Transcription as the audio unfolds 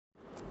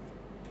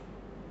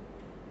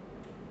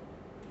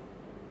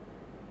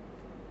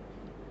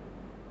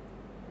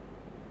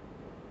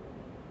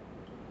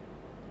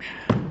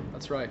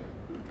That's right.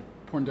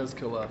 Porn does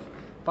kill love.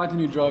 Find the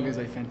New Drug is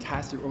a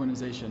fantastic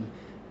organization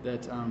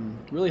that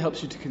really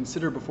helps you to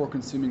consider before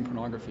consuming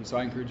pornography. So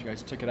I encourage you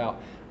guys to check it out.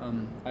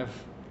 I've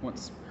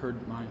once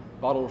heard my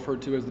bottle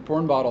referred to as the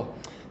porn bottle.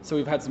 So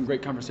we've had some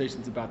great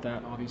conversations about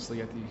that,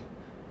 obviously at the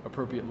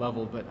appropriate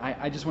level. But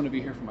I just want to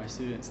be here for my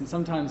students. And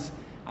sometimes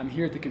I'm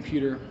here at the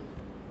computer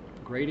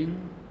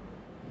grading,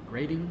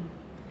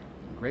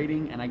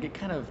 and I get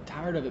kind of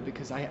tired of it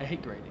because I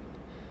hate grading.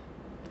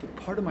 But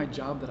the part of my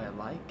job that I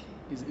like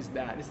is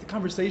the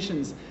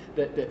conversations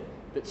that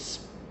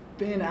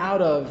spin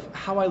out of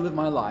how I live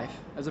my life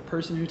as a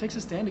person who takes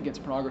a stand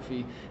against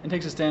pornography and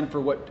takes a stand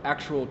for what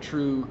actual,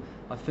 true,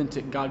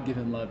 authentic,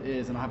 God-given love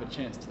is, and I have a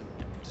chance to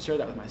share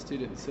that with my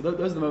students. So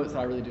those are the moments that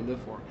I really do live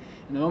for,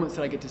 and the moments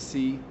that I get to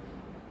see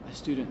my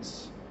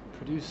students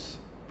produce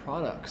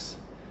products,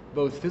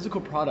 both physical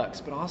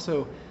products, but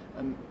also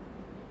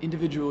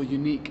individual,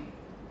 unique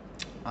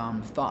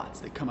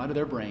thoughts that come out of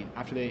their brain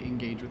after they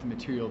engage with the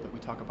material that we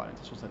talk about in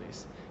social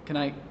studies. Can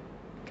I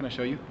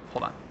show you?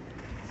 Hold on.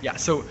 Yeah,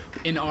 so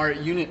in our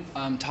unit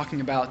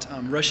talking about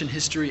Russian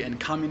history and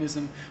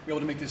communism, we were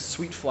able to make this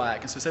sweet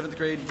flag. And so 7th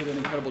grade did an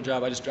incredible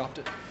job. I just dropped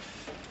it.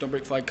 Don't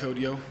break flag code,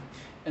 yo.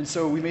 And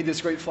so we made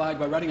this great flag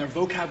by writing our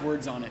vocab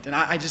words on it. And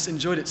I just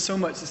enjoyed it so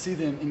much to see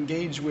them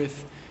engage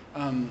with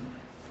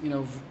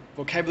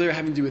vocabulary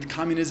having to do with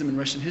communism and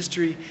Russian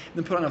history, and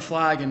then put on a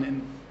flag, and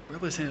we're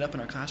able to stand it up in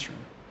our classroom.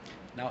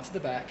 Now it's at the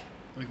back,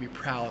 and we can be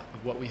proud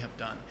of what we have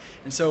done.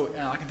 And so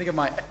I can think of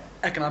my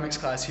economics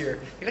class here.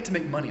 They got to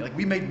make money. Like,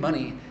 we made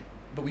money,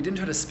 but we didn't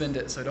try to spend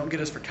it, so don't get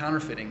us for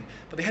counterfeiting.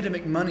 But they had to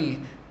make money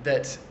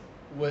that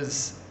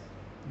was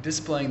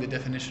displaying the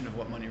definition of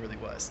what money really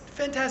was.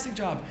 Fantastic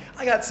job.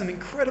 I got some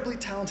incredibly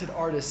talented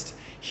artists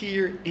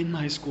here in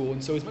my school,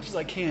 and so as much as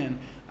I can,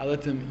 I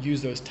let them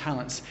use those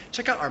talents.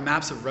 Check out our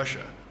maps of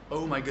Russia.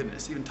 Oh my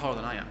goodness, even taller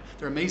than I am.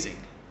 They're amazing.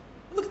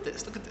 Look at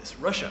this,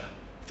 Russia.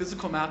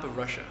 Physical map of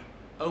Russia.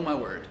 Oh my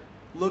word.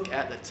 Look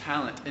at the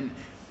talent. And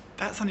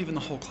that's not even the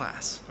whole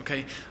class,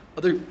 okay?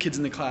 Other kids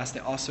in the class, they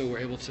also were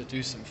able to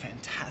do some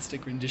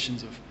fantastic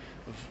renditions of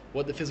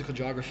what the physical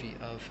geography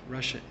of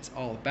Russia is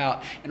all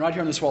about. And right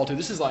here on this wall too,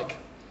 this is like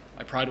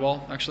my pride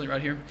wall, actually,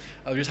 right here.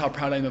 Just how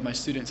proud I am of my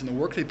students and the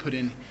work they put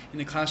in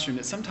the classroom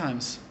that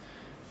sometimes,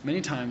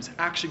 many times,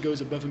 actually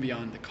goes above and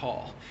beyond the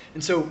call.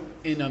 And so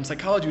in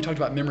psychology, we talked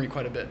about memory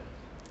quite a bit.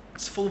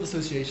 It's full of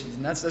associations,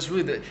 and that's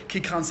really the key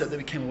concept that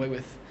we came away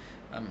with.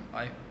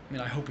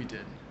 I hope we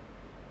did.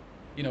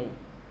 You know,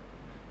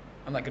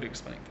 I'm not good at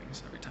explaining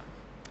things every time.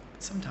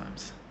 But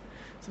sometimes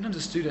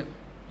a student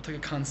will take a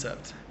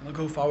concept, and they'll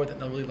go forward with it,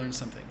 and they'll really learn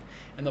something.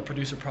 And they'll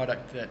produce a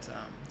product that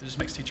just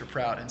makes teacher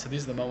proud. And so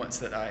these are the moments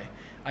that I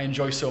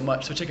enjoy so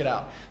much. So check it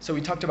out. So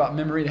we talked about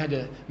memory. They had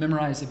to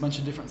memorize a bunch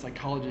of different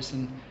psychologists,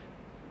 and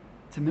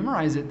to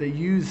memorize it, they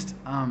used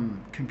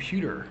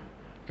computer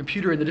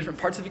and the different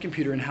parts of the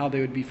computer and how they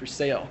would be for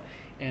sale,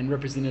 and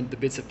represented the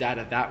bits of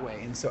data that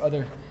way. And so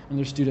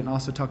another student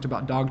also talked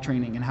about dog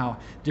training and how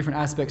different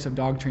aspects of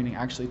dog training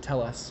actually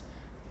tell us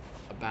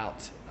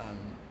about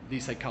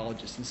these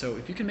psychologists. And so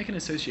if you can make an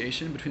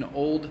association between an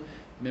old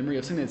memory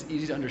of something that's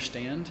easy to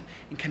understand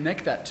and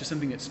connect that to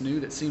something that's new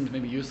that seems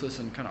maybe useless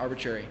and kind of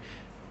arbitrary,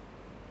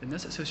 then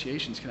those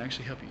associations can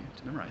actually help you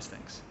to memorize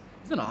things.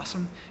 Isn't it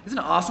awesome? Isn't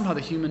it awesome how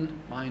the human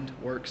mind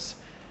works?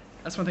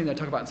 That's one thing that I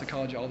talk about in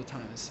psychology all the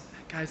time is,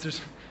 guys, there's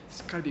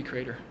got to be a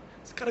creator.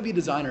 There's got to be a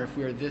designer if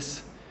we are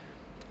this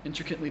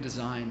intricately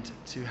designed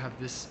to have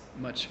this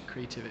much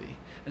creativity.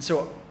 And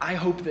so I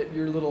hope that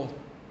your little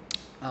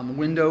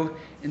window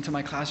into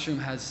my classroom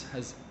has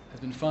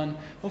been fun.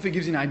 Hopefully it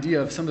gives you an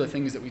idea of some of the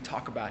things that we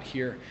talk about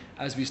here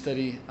as we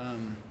study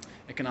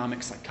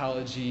economics,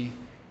 psychology,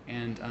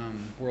 and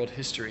world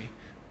history.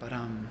 But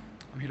I'm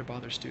here to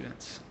bother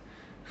students.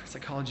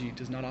 Psychology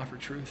does not offer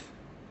truth.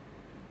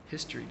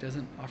 History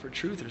doesn't offer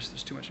truth.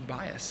 There's too much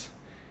bias.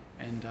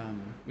 And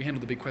we handle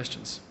the big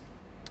questions,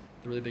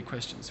 the really big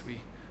questions.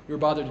 We were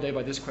bothered today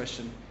by this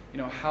question.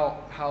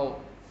 How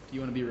do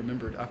you want to be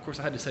remembered? Of course,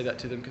 I had to say that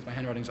to them because my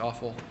handwriting's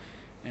awful,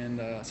 and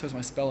so is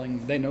my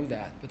spelling. They know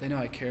that, but they know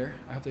I care.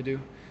 I hope they do.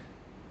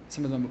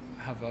 Some of them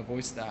have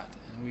voiced that,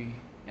 and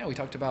we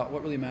talked about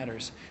what really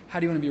matters. How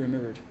do you want to be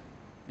remembered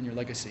in your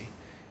legacy?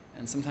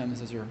 And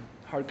sometimes those are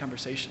hard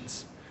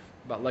conversations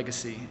about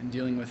legacy and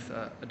dealing with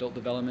adult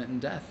development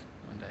and death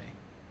one day.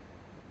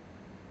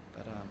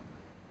 But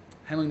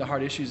handling the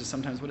hard issues is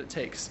sometimes what it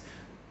takes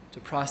to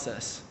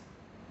process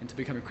and to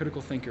become a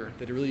critical thinker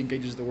that really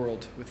engages the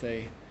world with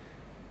a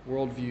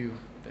worldview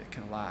that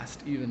can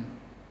last even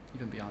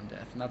beyond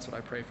death. And that's what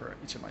I pray for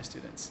each of my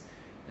students.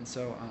 And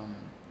so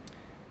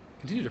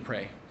continue to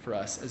pray for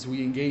us as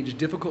we engage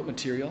difficult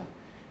material,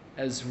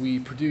 as we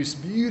produce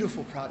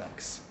beautiful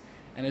products,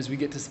 and as we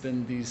get to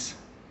spend these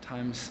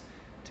times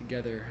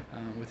together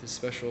with this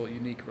special,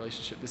 unique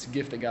relationship, this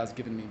gift that God's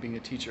given me, being a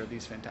teacher of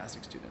these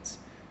fantastic students.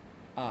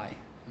 I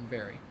am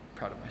very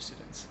proud of my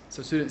students.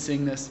 So students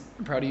seeing this,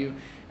 I'm proud of you,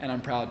 and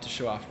I'm proud to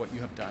show off what you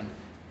have done.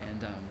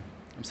 And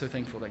I'm so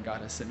thankful that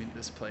God has sent me to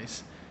this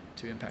place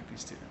to impact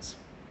these students.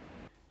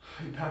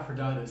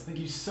 Epaphroditus, thank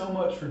you so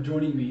much for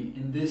joining me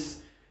in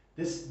this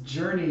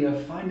journey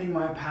of finding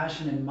my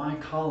passion and my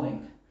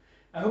calling.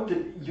 I hope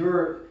that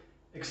you're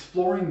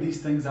exploring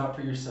these things out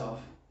for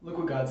yourself. Look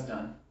what God's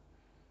done.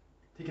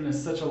 Taken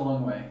us such a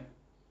long way.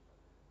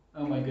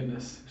 Oh my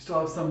goodness, we still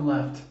have some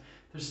left.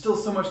 There's still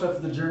so much left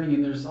of the journey,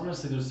 and there's so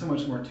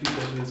much more to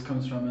where this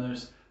comes from, and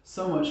there's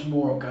so much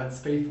more of God's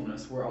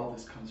faithfulness where all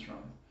this comes from.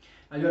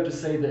 I do have to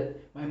say that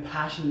my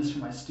passion is for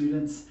my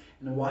students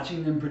and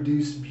watching them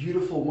produce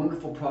beautiful,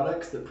 wonderful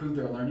products that prove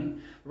their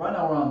learning. Right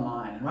now we're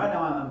online, and right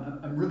now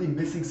I'm really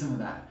missing some of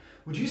that.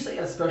 Would you say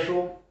a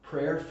special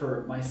prayer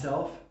for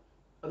myself,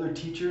 other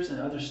teachers, and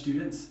other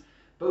students,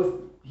 both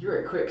here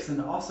at Cricks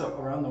and also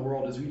around the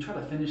world, as we try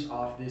to finish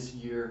off this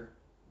year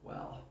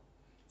well?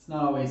 It's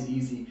not always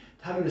easy.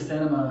 Having the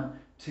stamina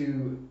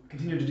to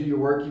continue to do your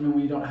work even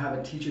when you don't have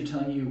a teacher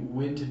telling you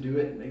when to do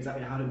it and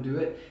exactly how to do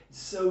it is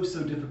so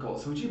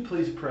difficult. So would you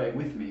please pray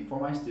with me for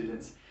my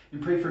students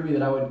and pray for me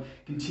that I would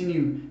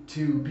continue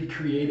to be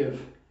creative,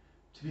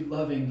 to be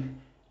loving,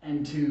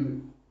 and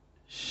to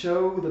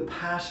show the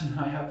passion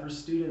I have for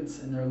students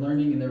and their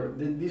learning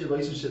and these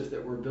relationships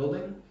that we're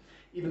building,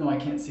 even though I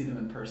can't see them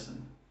in person.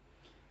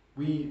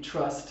 We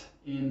trust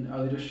in our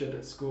leadership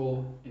at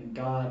school, in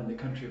God, in the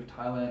country of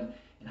Thailand,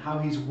 and how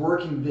He's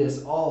working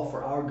this all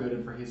for our good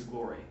and for His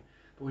glory.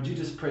 But would you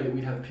just pray that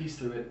we'd have peace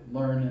through it,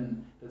 learn,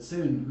 and that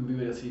soon we'll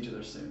be able to see each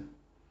other soon.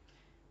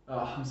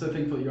 I'm so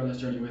thankful that you're on this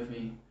journey with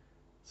me.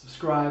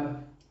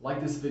 Subscribe,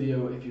 like this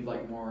video if you'd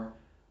like more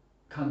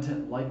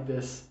content like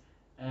this,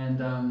 and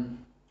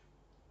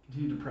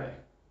continue to pray.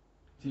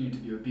 Continue to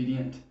be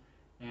obedient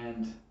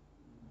and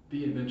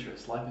be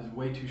adventurous. Life is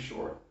way too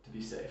short to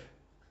be safe.